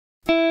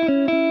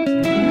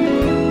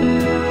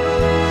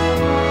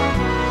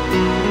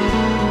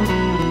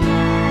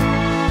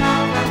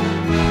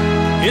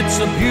It's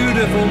a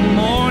beautiful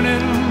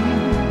morning.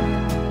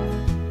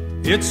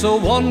 It's a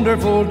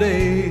wonderful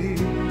day.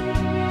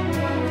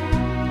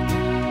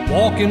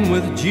 Walking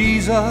with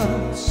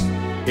Jesus.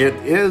 It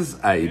is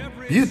a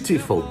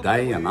beautiful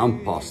day, and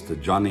I'm Pastor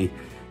Johny.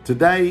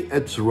 Today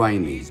it's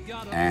raining,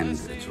 and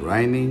it's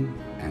raining,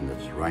 and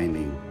it's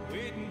raining,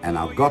 and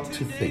I've got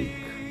to think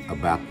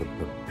about the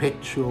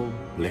perpetual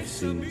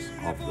blessings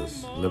of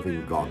this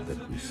living God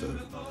that we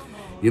serve.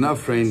 You know,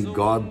 friend,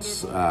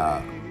 God's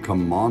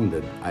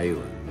commanded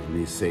Aaron, and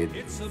he said,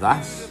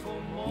 "Thus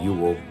you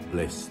will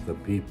bless the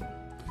people.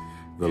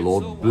 The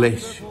Lord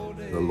bless you,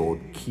 the Lord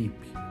keep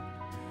you.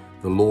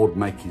 The Lord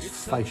make his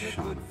face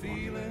shine upon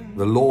you.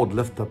 The Lord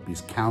lift up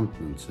his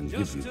countenance and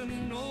give you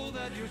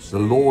peace. The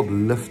Lord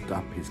lift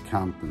up his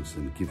countenance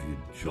and give you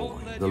joy.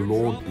 The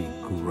Lord be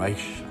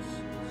gracious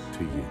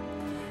to you."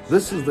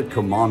 This is the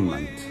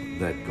commandment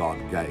that God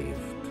gave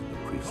to the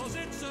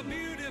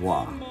priesthood.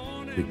 Why?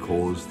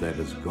 Because that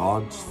is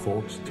God's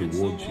thoughts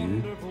towards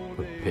you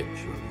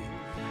perpetually.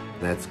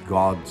 That's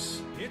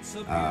God's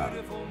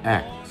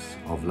acts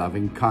of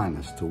loving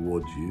kindness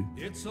towards you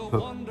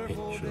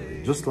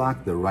perpetually. Just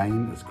like the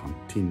rain is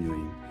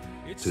continuing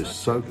to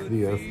soak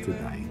the earth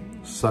today,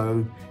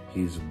 so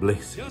his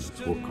blessings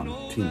will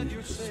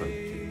continue to soak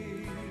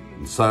you.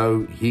 And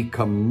so he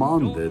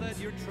commanded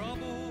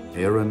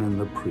Aaron and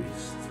the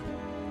priest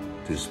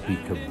to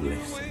speak a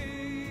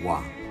blessing.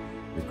 Why?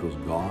 Because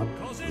God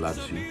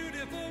loves you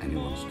and he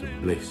wants to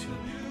bless you,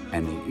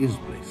 and he is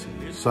blessing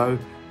you. So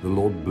the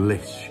Lord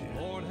bless you.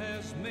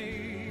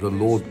 The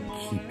Lord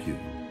keep you.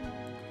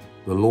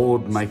 The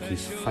Lord make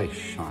his face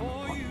shine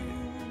upon you.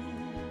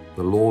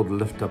 The Lord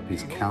lift up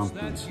his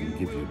countenance and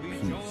give you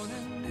peace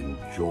and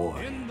joy.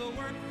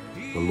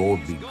 The Lord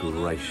be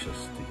gracious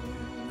to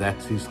you.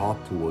 That's his heart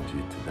towards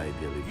you today,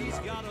 dearly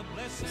beloved.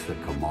 It's the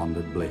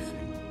commanded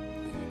blessing.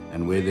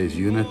 And where there's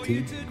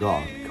unity,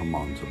 God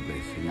commands a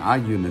blessing. Our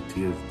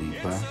unity is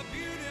deeper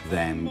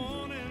than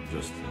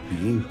just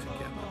being together.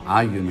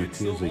 Our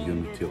unity is a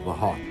unity of the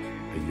heart,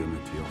 a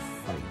unity of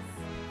faith,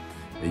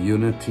 a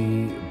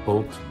unity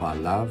built by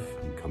love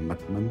and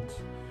commitment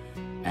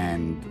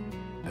and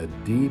a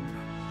deep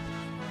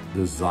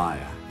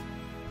desire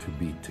to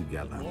be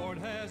together.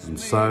 And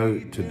so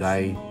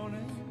today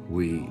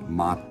we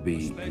might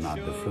be in our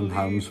different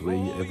homes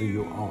wherever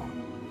you are,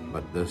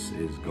 but this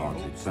is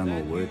God's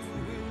eternal word for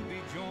you.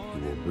 He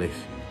will bless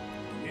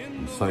you.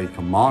 And so he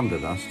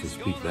commanded us to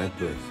speak that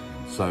blessing.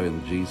 So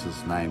in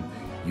Jesus' name,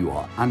 you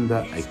are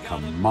under a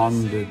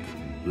commanded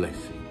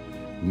blessing.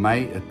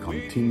 May it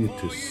continue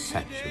to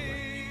saturate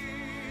you.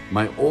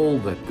 May all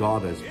that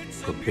God has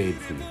prepared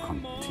for you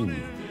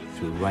continue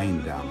to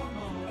rain down on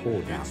you,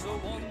 pour down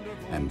on you,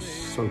 and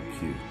soak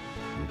you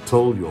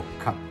until your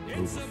cup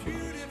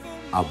overflows.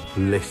 I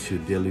bless you,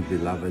 dearly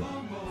beloved.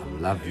 I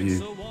love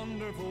you.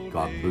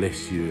 God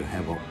bless you.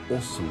 Have an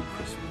awesome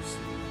Christmas.